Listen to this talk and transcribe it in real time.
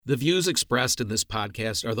The views expressed in this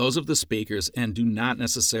podcast are those of the speakers and do not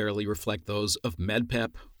necessarily reflect those of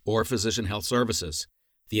MedPep or Physician Health Services.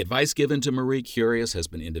 The advice given to Marie Curious has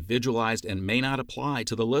been individualized and may not apply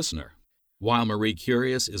to the listener. While Marie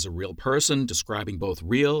Curious is a real person describing both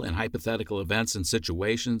real and hypothetical events and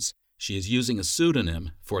situations, she is using a pseudonym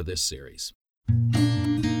for this series.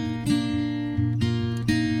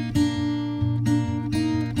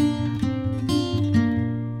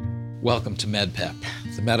 Welcome to MedPep,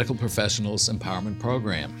 the Medical Professionals Empowerment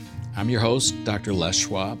Program. I'm your host, Dr. Les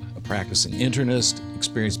Schwab, a practicing internist,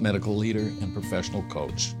 experienced medical leader, and professional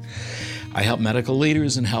coach. I help medical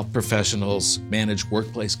leaders and health professionals manage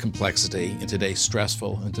workplace complexity in today's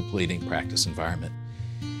stressful and depleting practice environment.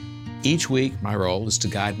 Each week, my role is to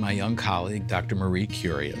guide my young colleague, Dr. Marie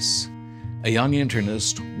Curious, a young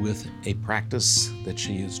internist with a practice that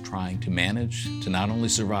she is trying to manage to not only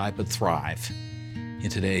survive but thrive in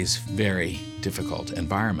today's very difficult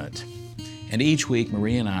environment. And each week,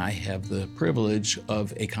 Marie and I have the privilege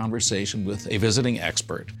of a conversation with a visiting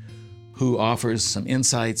expert who offers some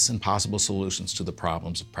insights and possible solutions to the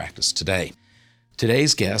problems of practice today.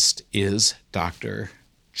 Today's guest is Dr.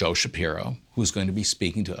 Joe Shapiro, who's going to be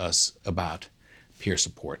speaking to us about peer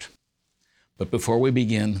support. But before we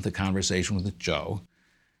begin the conversation with Joe,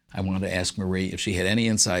 I wanted to ask Marie if she had any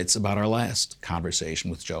insights about our last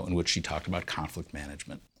conversation with Joe in which she talked about conflict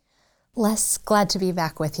management. Les, glad to be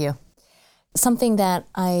back with you. Something that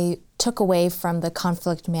I took away from the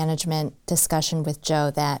conflict management discussion with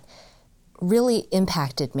Joe that really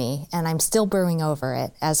impacted me, and I'm still brewing over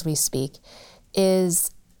it as we speak,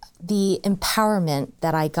 is the empowerment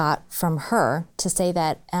that I got from her to say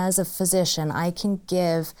that as a physician, I can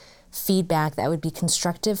give feedback that would be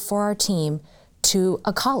constructive for our team to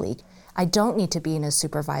a colleague. I don't need to be in a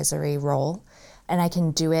supervisory role, and I can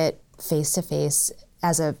do it face-to-face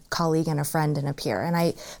as a colleague and a friend and a peer. And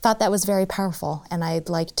I thought that was very powerful, and I'd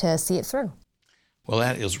like to see it through. Well,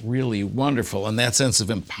 that is really wonderful, and that sense of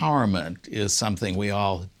empowerment is something we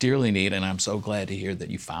all dearly need, and I'm so glad to hear that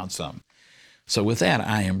you found some. So with that,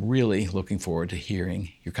 I am really looking forward to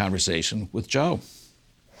hearing your conversation with Joe.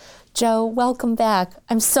 Joe, welcome back.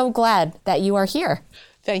 I'm so glad that you are here.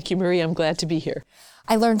 Thank you, Marie. I'm glad to be here.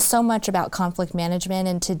 I learned so much about conflict management,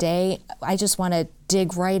 and today I just want to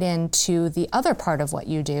dig right into the other part of what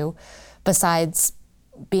you do besides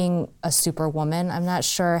being a superwoman. I'm not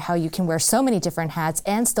sure how you can wear so many different hats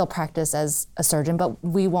and still practice as a surgeon, but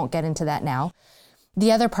we won't get into that now.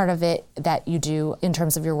 The other part of it that you do in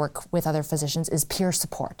terms of your work with other physicians is peer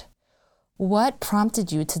support. What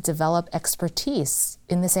prompted you to develop expertise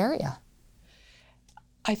in this area?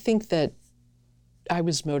 I think that I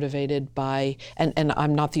was motivated by, and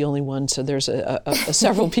I'm not the only one, so there's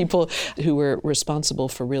several people who were responsible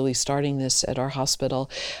for really starting this at our hospital.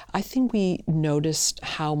 I think we noticed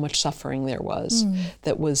how much suffering there was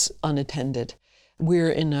that was unattended.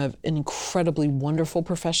 We're in an incredibly wonderful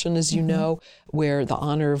profession, as you know, where the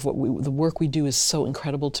honor of the work we do is so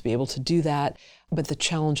incredible to be able to do that, but the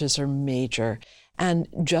challenges are major. And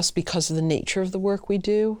just because of the nature of the work we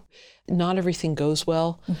do, not everything goes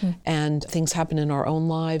well, and things happen in our own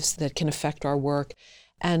lives that can affect our work.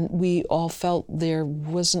 And we all felt there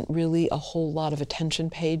wasn't really a whole lot of attention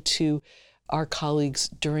paid to our colleagues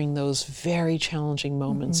during those very challenging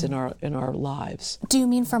moments in our lives. Do you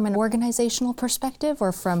mean from an organizational perspective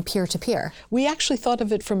or from peer to peer? We actually thought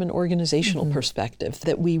of it from an organizational perspective,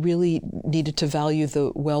 that we really needed to value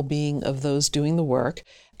the well-being of those doing the work,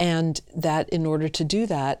 and that in order to do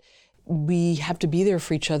that, we have to be there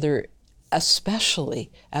for each other,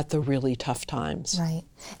 especially at the really tough times. Right.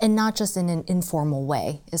 And not just in an informal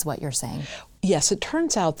way, is what you're saying. Yes, it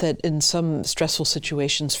turns out that in some stressful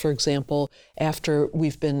situations, for example, after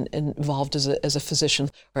we've been involved as a physician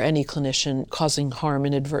or any clinician causing harm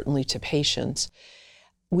inadvertently to patients,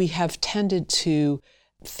 we have tended to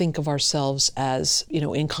think of ourselves as,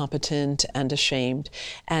 incompetent and ashamed,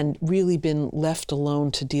 and really been left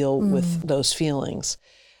alone to deal with those feelings.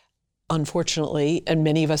 Unfortunately, and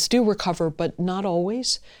many of us do recover, but not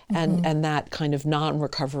always. And that kind of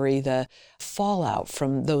non-recovery, the fallout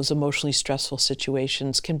from those emotionally stressful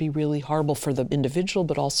situations can be really horrible for the individual,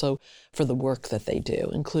 but also for the work that they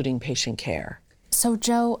do, including patient care. So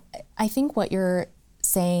Joe, I think what you're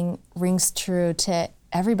saying rings true to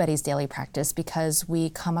everybody's daily practice, because we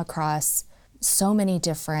come across so many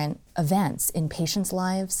different events in patients'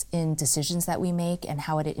 lives, in decisions that we make and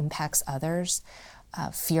how it impacts others.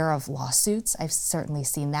 Fear of lawsuits, I've certainly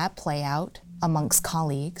seen that play out amongst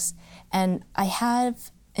colleagues. And I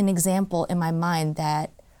have an example in my mind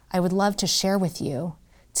that I would love to share with you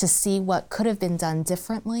to see what could have been done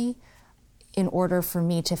differently in order for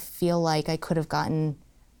me to feel like I could have gotten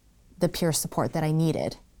the peer support that I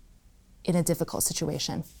needed in a difficult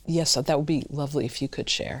situation. Yes, that would be lovely if you could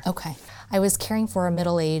share. Okay. I was caring for a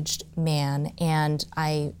middle-aged man, and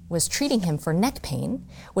I was treating him for neck pain,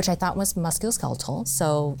 which I thought was musculoskeletal.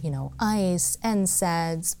 So, ice,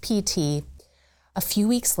 NSAIDs, PT. A few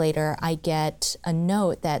weeks later, I get a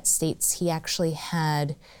note that states he actually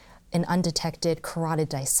had an undetected carotid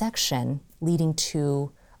dissection leading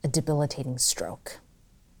to a debilitating stroke.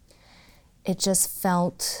 It just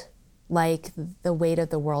felt like the weight of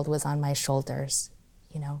the world was on my shoulders.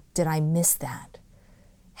 Did I miss that?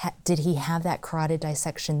 Did he have that carotid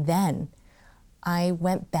dissection then? I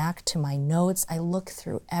went back to my notes. I looked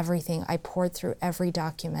through everything. I poured through every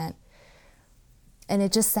document. And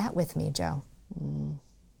it just sat with me, Joe.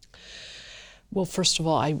 Well, first of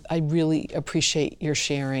all, I really appreciate your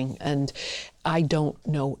sharing. And I don't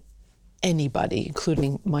know anybody,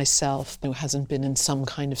 including myself, who hasn't been in some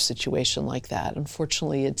kind of situation like that.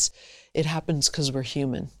 Unfortunately, it happens because we're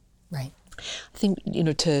human. Right. I think,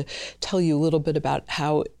 to tell you a little bit about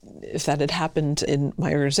how, if that had happened in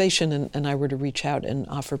my organization and I were to reach out and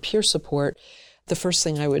offer peer support, the first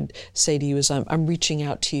thing I would say to you is I'm reaching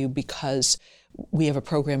out to you because we have a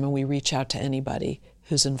program and we reach out to anybody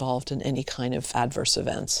who's involved in any kind of adverse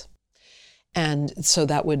events. And so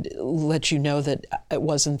that would let you know that it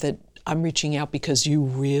wasn't that I'm reaching out because you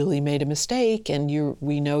really made a mistake and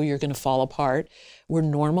we know you're going to fall apart. We're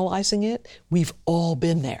normalizing it. We've all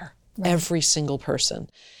been there, right. Every single person.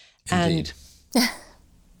 Indeed.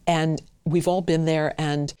 And we've all been there,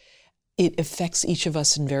 and it affects each of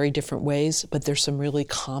us in very different ways, but there's some really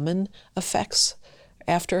common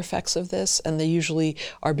after effects of this, and they usually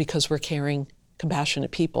are because we're caring,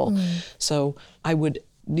 compassionate people. So I would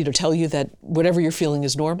tell you that whatever you're feeling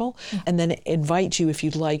is normal, and then invite you, if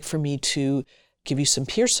you'd like, for me to give you some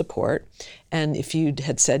peer support. And if you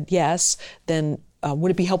had said yes, then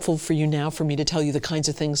would it be helpful for you now for me to tell you the kinds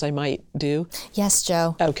of things I might do? Yes,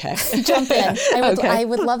 Joe. Okay. Jump in. I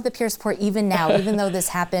would love the peer support even now, even though this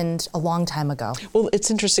happened a long time ago. Well,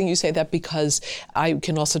 it's interesting you say that, because I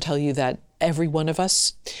can also tell you that every one of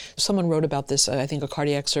us, someone wrote about this, I think a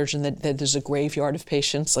cardiac surgeon, that there's a graveyard of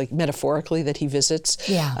patients, like metaphorically, that he visits,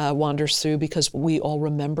 wanders through, because we all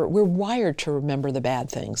remember, we're wired to remember the bad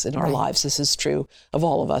things in our lives. This is true of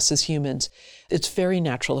all of us as humans. It's very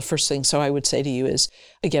natural. The first thing, so I would say to you is,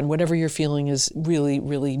 again, whatever you're feeling is really,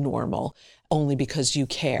 really normal, only because you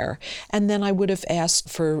care. And then I would have asked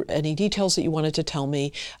for any details that you wanted to tell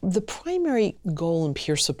me. The primary goal in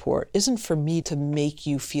peer support isn't for me to make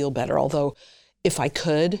you feel better, although if I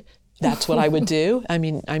could, that's what I would do. I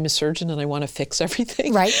mean, I'm a surgeon and I want to fix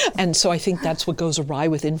everything. Right. And so I think that's what goes awry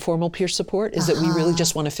with informal peer support, is that we really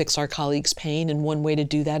just want to fix our colleagues' pain. And one way to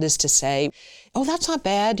do that is to say, oh, that's not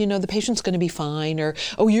bad, the patient's going to be fine, or,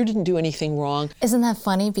 oh, you didn't do anything wrong. Isn't that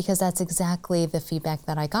funny? Because that's exactly the feedback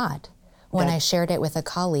that I got when I shared it with a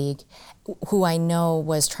colleague who I know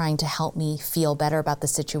was trying to help me feel better about the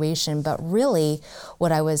situation. But really,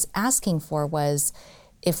 what I was asking for was,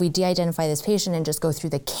 if we de-identify this patient and just go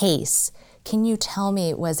through the case, can you tell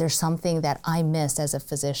me, was there something that I missed as a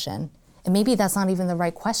physician? And maybe that's not even the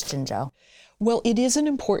right question, Joe. Well, it is an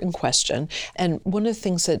important question. And one of the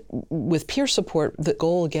things that with peer support, the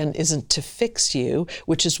goal, again, isn't to fix you,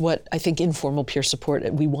 which is what I think informal peer support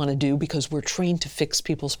we want to do, because we're trained to fix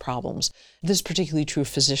people's problems. This is particularly true of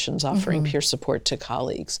physicians offering peer support to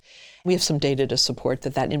colleagues. We have some data to support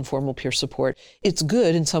that informal peer support, it's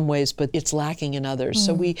good in some ways, but it's lacking in others.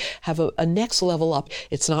 So we have a next level up.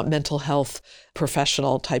 It's not mental health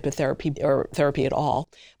professional type of therapy or therapy at all.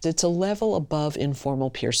 It's a level above informal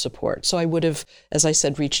peer support. So I would have, as I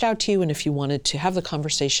said, reached out to you, and if you wanted to have the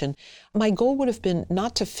conversation, my goal would have been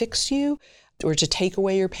not to fix you or to take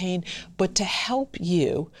away your pain, but to help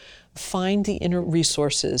you find the inner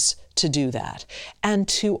resources to do that, and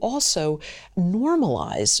to also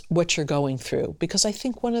normalize what you're going through. Because I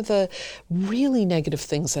think one of the really negative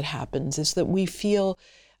things that happens is that we feel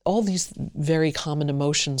all these very common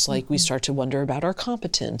emotions, like we start to wonder about our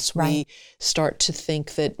competence. Right. We start to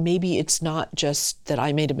think that maybe it's not just that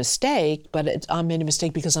I made a mistake, but I made a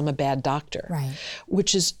mistake because I'm a bad doctor. Right.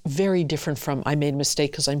 Which is very different from I made a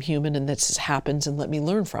mistake because I'm human and this happens and let me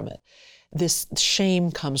learn from it. This shame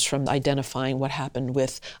comes from identifying what happened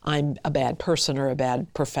with I'm a bad person or a bad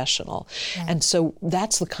professional. Right. And so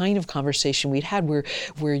that's the kind of conversation we'd had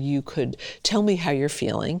where you could tell me how you're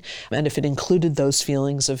feeling. And if it included those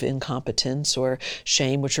feelings of incompetence or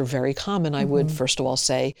shame, which are very common, I would first of all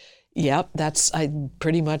say, yep,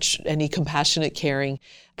 pretty much any compassionate, caring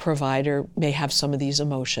provider may have some of these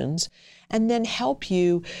emotions. And then help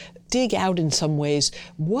you dig out in some ways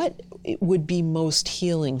what would be most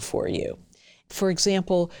healing for you. For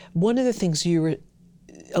example, one of the things you were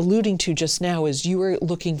alluding to just now is you were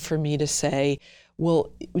looking for me to say,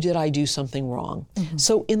 well, did I do something wrong? Mm-hmm.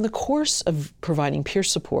 So in the course of providing peer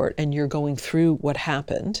support and you're going through what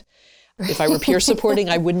happened, if I were peer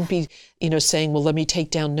supporting, I wouldn't be, saying, well, let me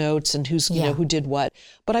take down notes and who's, who did what.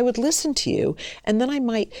 But I would listen to you. And then I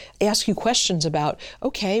might ask you questions about,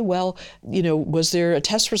 okay, well, was there a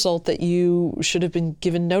test result that you should have been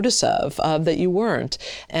given notice of that you weren't?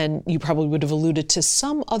 And you probably would have alluded to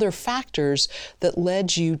some other factors that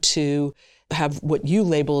led you to have what you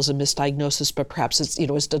label as a misdiagnosis, but perhaps it's,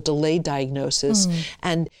 it's a delayed diagnosis.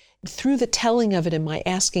 And through the telling of it and my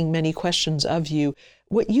asking many questions of you,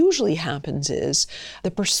 what usually happens is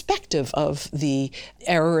the perspective of the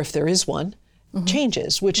error, if there is one,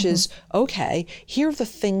 changes, which is, okay, here are the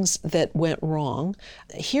things that went wrong.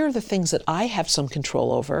 Here are the things that I have some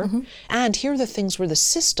control over. And here are the things where the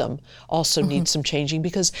system also needs some changing,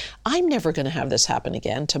 because I'm never going to have this happen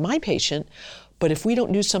again to my patient. But if we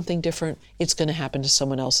don't do something different, it's going to happen to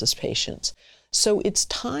someone else's patients. So it's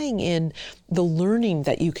tying in the learning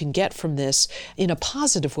that you can get from this in a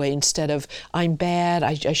positive way instead of, I'm bad,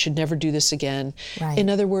 I should never do this again. Right. In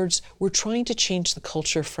other words, we're trying to change the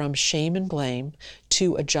culture from shame and blame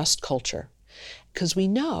to a just culture. Because we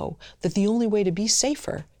know that the only way to be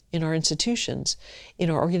safer in our institutions, in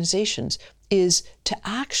our organizations, is to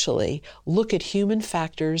actually look at human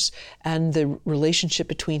factors and the relationship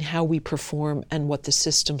between how we perform and what the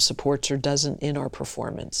system supports or doesn't in our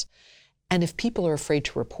performance. And if people are afraid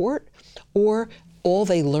to report, or all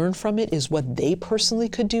they learn from it is what they personally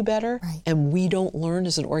could do better, right, and we don't learn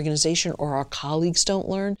as an organization or our colleagues don't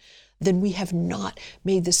learn, then we have not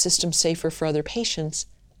made the system safer for other patients.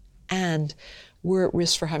 And we're at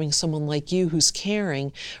risk for having someone like you who's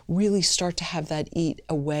caring really start to have that eat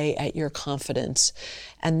away at your confidence.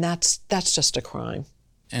 And that's just a crime.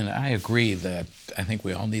 And I agree that I think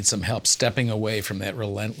we all need some help stepping away from that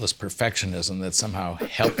relentless perfectionism that somehow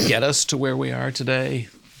helped get us to where we are today,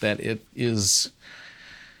 that it is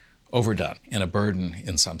overdone and a burden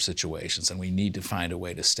in some situations, and we need to find a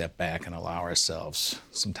way to step back and allow ourselves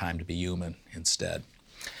some time to be human instead.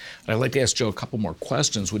 I'd like to ask Joe a couple more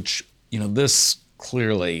questions, which, this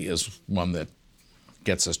clearly is one that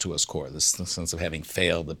gets us to its core, this sense of having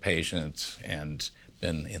failed the patient and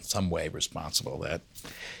been in some way responsible. That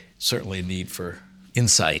certainly a need for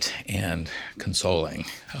insight and consoling,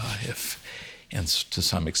 and to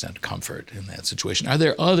some extent comfort in that situation. Are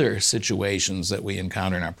there other situations that we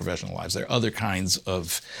encounter in our professional lives? There are other kinds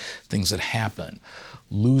of things that happen.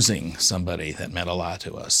 Losing somebody that meant a lot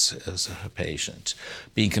to us as a patient,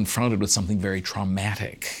 being confronted with something very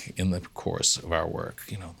traumatic in the course of our work,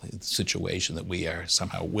 the situation that we are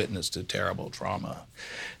somehow witness to terrible trauma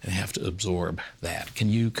and have to absorb that. Can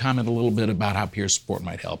you comment a little bit about how peer support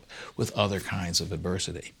might help with other kinds of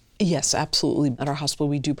adversity? Yes, absolutely. At our hospital,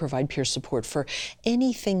 we do provide peer support for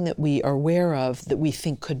anything that we are aware of that we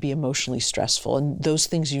think could be emotionally stressful. And those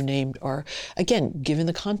things you named are, again, given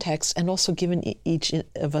the context and also given each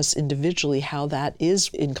of us individually how that is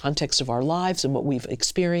in context of our lives and what we've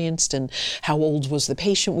experienced and how old was the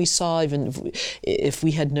patient we saw, even if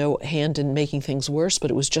we had no hand in making things worse,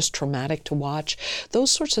 but it was just traumatic to watch.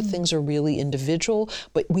 Those sorts of things are really individual,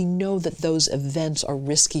 but we know that those events are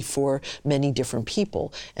risky for many different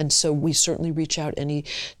people. And so we certainly reach out any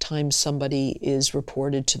time somebody is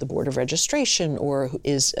reported to the Board of Registration or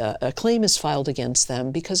is a claim is filed against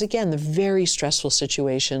them, because again, the very stressful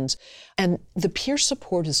situations, and the peer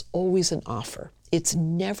support is always an offer. It's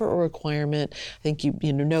never a requirement. I think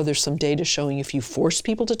you know there's some data showing if you force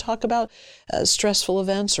people to talk about stressful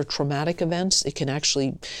events or traumatic events, it can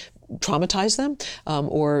actually traumatize them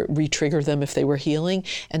or re-trigger them if they were healing.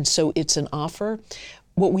 And so it's an offer.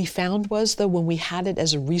 What we found was, though, when we had it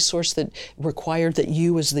as a resource that required that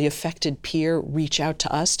you as the affected peer reach out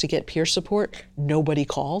to us to get peer support, nobody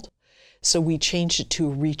called. So we changed it to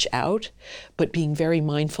reach out, but being very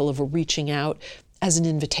mindful of a reaching out as an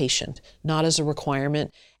invitation, not as a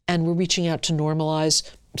requirement. And we're reaching out to normalize.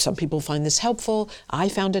 Some people find this helpful. I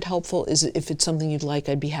found it helpful. If it's something you'd like,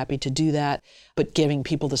 I'd be happy to do that. But giving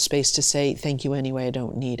people the space to say, thank you anyway, I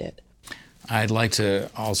don't need it. I'd like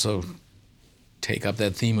to also take up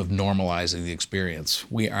that theme of normalizing the experience.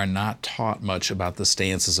 We are not taught much about the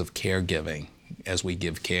stances of caregiving as we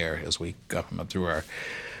give care, as we go through our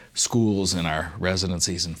schools and our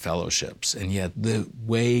residencies and fellowships. And yet the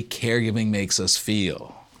way caregiving makes us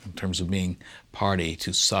feel in terms of being party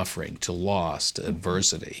to suffering, to loss, to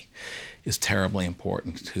adversity, is terribly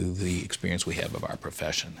important to the experience we have of our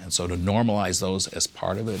profession. And so to normalize those as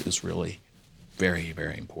part of it is really very,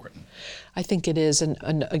 very important. I think it is.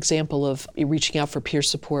 An example of reaching out for peer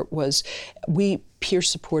support was we peer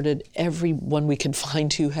supported everyone we could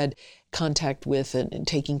find who had contact with and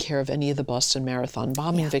taking care of any of the Boston Marathon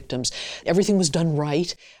bombing victims. Everything was done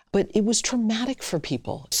right, but it was traumatic for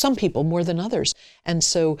people, some people more than others. And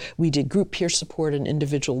so we did group peer support and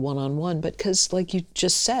individual one-on-one, but because, like you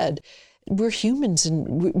just said, we're humans, and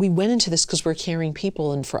we went into this because we're caring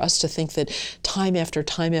people, and for us to think that time after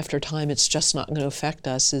time after time it's just not going to affect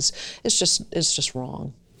us is just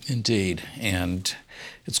wrong. Indeed, and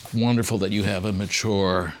it's wonderful that you have a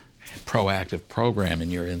mature, proactive program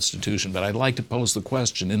in your institution, but I'd like to pose the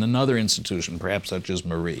question in another institution, perhaps such as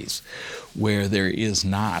Marie's, where there is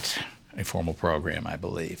not a formal program, I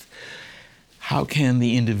believe. How can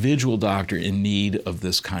the individual doctor in need of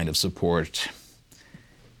this kind of support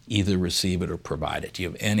either receive it or provide it? Do you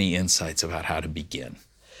have any insights about how to begin?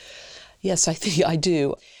 Yes, I think I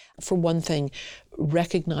do. For one thing,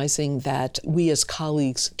 recognizing that we as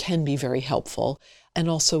colleagues can be very helpful, and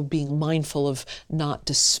also being mindful of not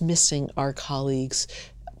dismissing our colleagues'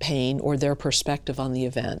 pain or their perspective on the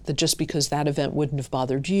event. That just because that event wouldn't have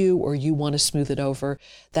bothered you or you want to smooth it over,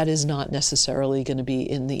 that is not necessarily going to be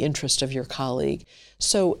in the interest of your colleague.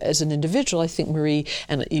 So as an individual, I think, Marie,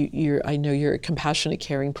 and I know you're a compassionate,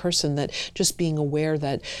 caring person, that just being aware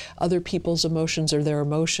that other people's emotions are their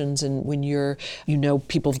emotions, and when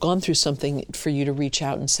people have gone through something, for you to reach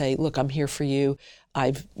out and say, look, I'm here for you.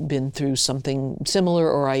 I've been through something similar,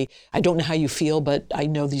 or I don't know how you feel, but I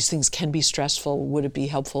know these things can be stressful. Would it be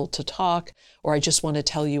helpful to talk? Or I just want to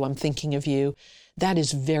tell you I'm thinking of you. That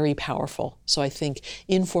is very powerful. So I think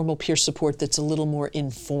informal peer support that's a little more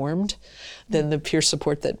informed than the peer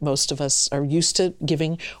support that most of us are used to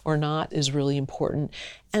giving or not is really important.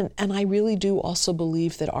 And I really do also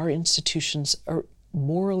believe that our institutions are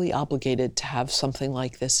morally obligated to have something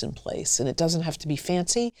like this in place. And it doesn't have to be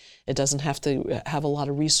fancy. It doesn't have to have a lot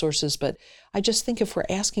of resources. But I just think if we're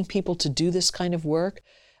asking people to do this kind of work,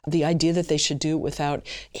 the idea that they should do it without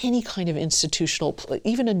any kind of institutional,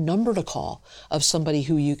 even a number to call of somebody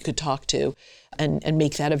who you could talk to and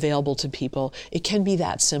make that available to people, it can be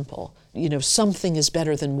that simple. Something is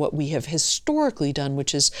better than what we have historically done,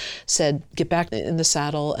 which is said, get back in the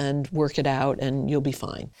saddle and work it out and you'll be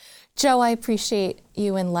fine. Joe, I appreciate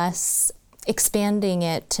you and Les expanding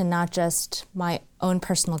it to not just my own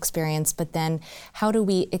personal experience, but then how do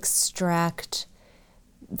we extract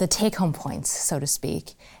the take-home points, so to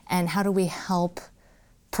speak, and how do we help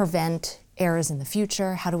prevent errors in the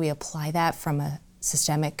future? How do we apply that from a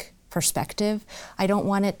systemic perspective? I don't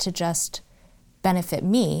want it to just benefit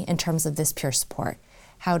me in terms of this peer support.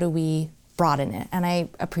 How do we broaden it? And I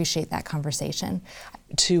appreciate that conversation.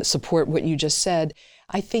 To support what you just said,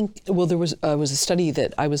 I think, there was a study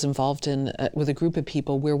that I was involved in with a group of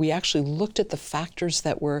people where we actually looked at the factors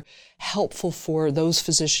that were helpful for those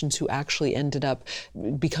physicians who actually ended up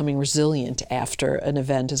becoming resilient after an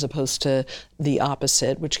event, as opposed to the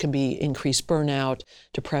opposite, which can be increased burnout,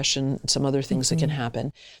 depression, some other things that can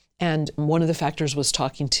happen. And one of the factors was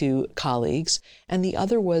talking to colleagues, and the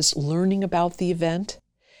other was learning about the event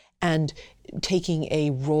and taking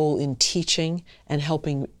a role in teaching and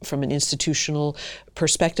helping from an institutional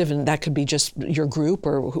perspective, and that could be just your group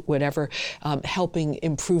or whatever, helping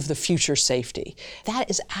improve the future safety. That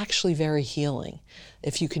is actually very healing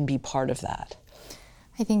if you can be part of that.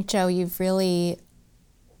 I think, Joe, you've really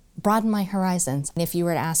broadened my horizons. If you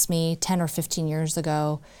were to ask me 10 or 15 years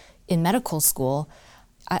ago in medical school,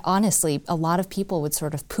 honestly, a lot of people would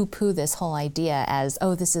sort of poo-poo this whole idea as,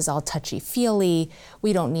 oh, this is all touchy-feely,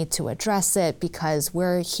 we don't need to address it because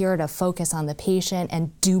we're here to focus on the patient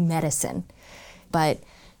and do medicine. But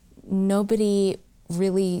nobody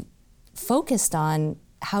really focused on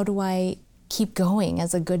how do I keep going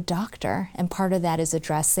as a good doctor? And part of that is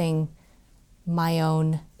addressing my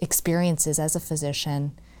own experiences as a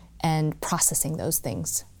physician and processing those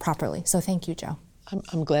things properly. So thank you, Joe.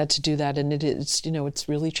 I'm glad to do that, and it's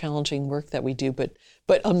really challenging work that we do, but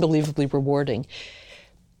unbelievably rewarding.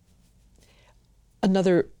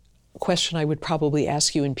 Another question I would probably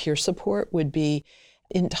ask you in peer support would be,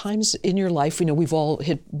 in times in your life, we've all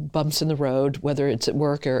hit bumps in the road, whether it's at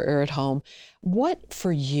work or at home. What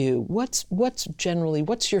for you?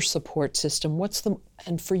 What's your support system?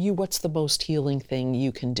 And for you, what's the most healing thing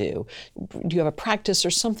you can do? Do you have a practice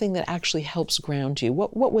or something that actually helps ground you?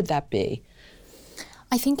 What would that be?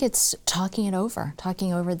 I think it's talking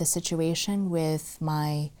over the situation with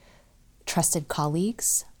my trusted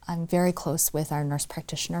colleagues. I'm very close with our nurse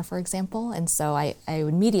practitioner, for example, and so I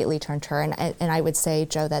immediately turn to her, and I would say,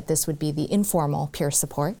 Joe, that this would be the informal peer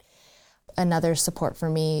support. Another support for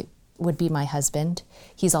me would be my husband.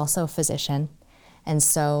 He's also a physician, And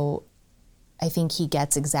so I think he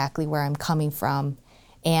gets exactly where I'm coming from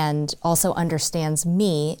and also understands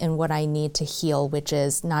me and what I need to heal, which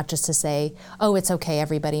is not just to say, oh, it's okay,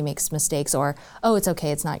 everybody makes mistakes, or, oh, it's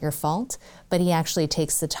okay, it's not your fault. But he actually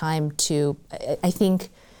takes the time to, I think,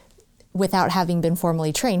 without having been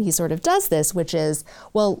formally trained, he sort of does this, which is,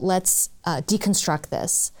 well, let's deconstruct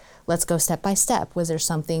this. Let's go step by step. Was there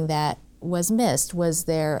something that was missed? Was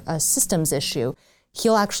there a systems issue?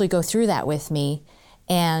 He'll actually go through that with me,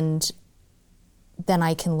 and then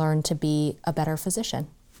I can learn to be a better physician.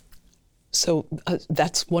 So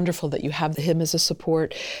that's wonderful that you have him as a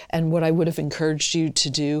support. And what I would have encouraged you to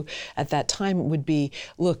do at that time would be,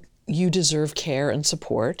 look, you deserve care and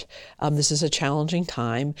support. This is a challenging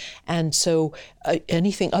time. And so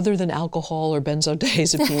anything other than alcohol or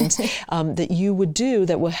benzodiazepines that you would do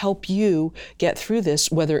that will help you get through this,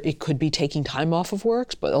 whether it could be taking time off of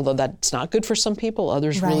work, but although that's not good for some people,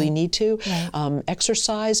 others really need to.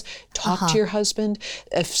 Exercise, talk to your husband.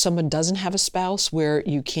 If someone doesn't have a spouse where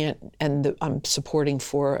you can't, and I'm supporting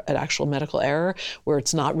for an actual medical error, where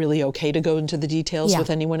it's not really okay to go into the details with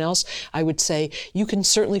anyone else, I would say you can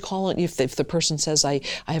certainly call it. If the person says, I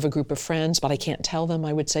have a group of friends, but I can't tell them,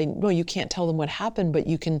 I would say, no, you can't tell them what happened, but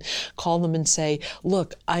you can call them and say,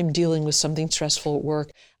 look, I'm dealing with something stressful at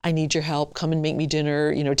work. I need your help. Come and make me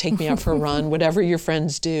dinner, take me out for a run, whatever your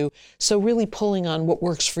friends do. So really pulling on what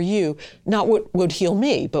works for you, not what would heal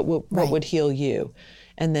me, but what would heal you.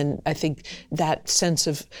 And then I think that sense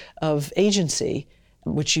of agency,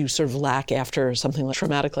 which you sort of lack after something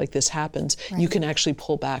traumatic like this happens, you can actually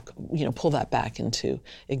pull that back into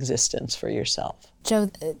existence for yourself. Joe,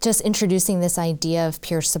 just introducing this idea of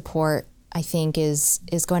peer support, I think is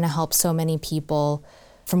going to help so many people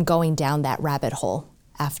from going down that rabbit hole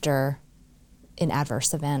after an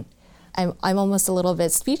adverse event. I'm almost a little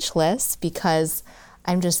bit speechless because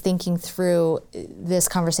I'm just thinking through this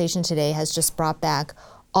conversation today has just brought back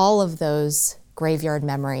all of those graveyard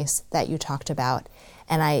memories that you talked about.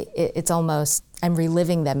 And it's almost, I'm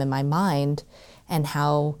reliving them in my mind and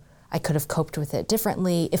how I could have coped with it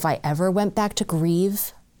differently. If I ever went back to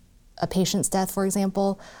grieve a patient's death, for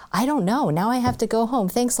example, I don't know. Now I have to go home.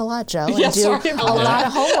 Thanks a lot, Joe, and do a lot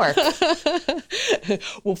of homework.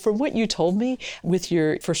 Well, from what you told me, with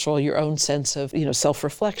first of all, your own sense of,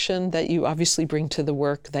 self-reflection that you obviously bring to the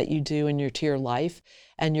work that you do and to your life,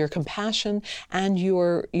 and your compassion and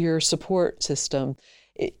your support system,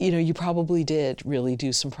 you probably did really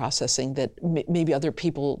do some processing that maybe other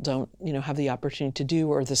people don't, have the opportunity to do,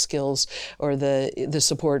 or the skills or the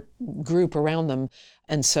support group around them.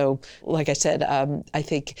 And so, like I said, I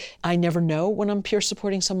think I never know when I'm peer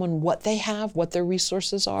supporting someone what they have, what their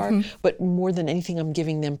resources are, but more than anything, I'm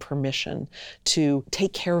giving them permission to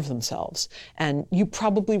take care of themselves. And you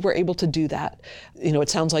probably were able to do that. It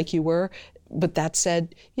sounds like you were. But that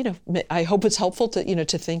said, I hope it's helpful to,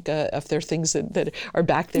 to think if there are things that are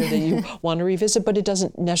back there that you want to revisit, but it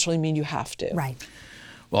doesn't necessarily mean you have to. Right.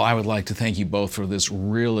 Well, I would like to thank you both for this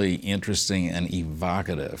really interesting and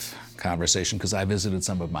evocative conversation, because I visited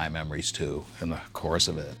some of my memories too in the course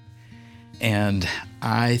of it. And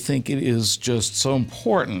I think it is just so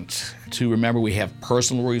important to remember we have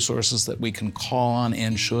personal resources that we can call on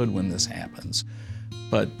and should when this happens.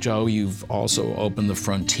 But Joe, you've also opened the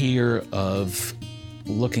frontier of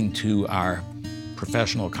looking to our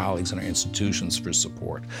professional colleagues in our institutions for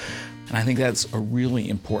support. And I think that's a really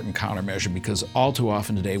important countermeasure, because all too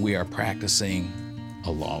often today we are practicing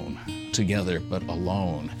alone, together but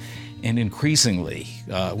alone. And increasingly,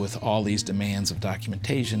 with all these demands of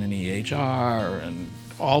documentation and EHR and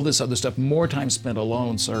all this other stuff, more time spent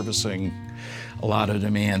alone servicing a lot of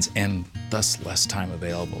demands, and thus less time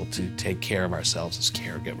available to take care of ourselves as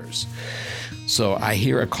caregivers. So I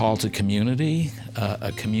hear a call to community,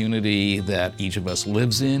 a community that each of us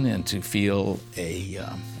lives in, and to feel a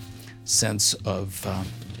sense of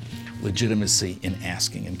legitimacy in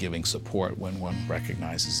asking and giving support when one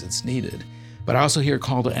recognizes it's needed. But I also hear a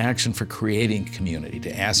call to action for creating community,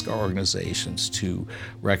 to ask our organizations to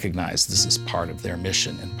recognize this is part of their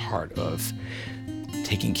mission and part of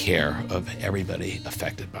taking care of everybody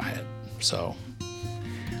affected by it. So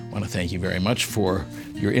I want to thank you very much for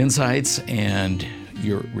your insights and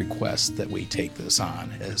your request that we take this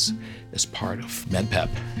on as part of MedPep,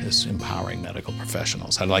 as empowering medical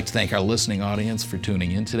professionals. I'd like to thank our listening audience for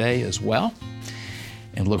tuning in today as well,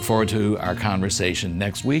 and look forward to our conversation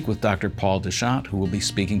next week with Dr. Paul Deschamps, who will be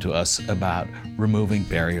speaking to us about removing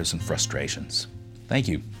barriers and frustrations. Thank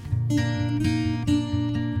you.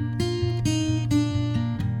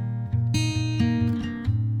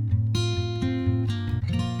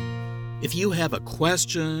 If you have a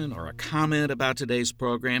question or a comment about today's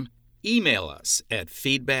program, Email us at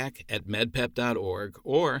feedback@medpep.org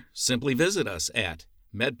or simply visit us at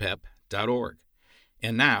medpep.org.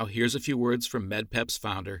 And now, here's a few words from MedPep's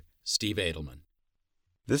founder, Steve Edelman.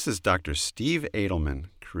 This is Dr. Steve Edelman,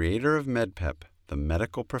 creator of MedPep, the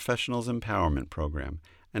Medical Professionals Empowerment Program,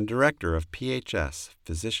 and director of PHS,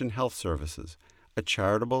 Physician Health Services, a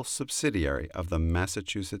charitable subsidiary of the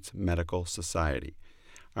Massachusetts Medical Society.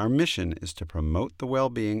 Our mission is to promote the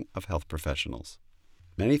well-being of health professionals.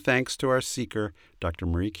 Many thanks to our seeker, Dr.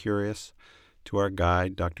 Marie Curious, to our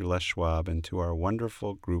guide, Dr. Les Schwab, and to our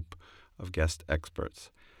wonderful group of guest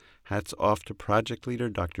experts. Hats off to project leader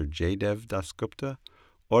Dr. Jaydev Dasgupta,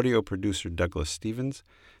 audio producer Douglas Stevens,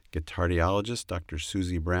 guitardiologist Dr.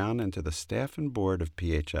 Susie Brown, and to the staff and board of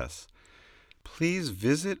PHS. Please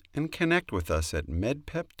visit and connect with us at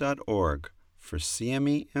medpep.org for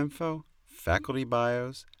CME info, faculty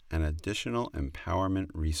bios, and additional empowerment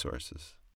resources.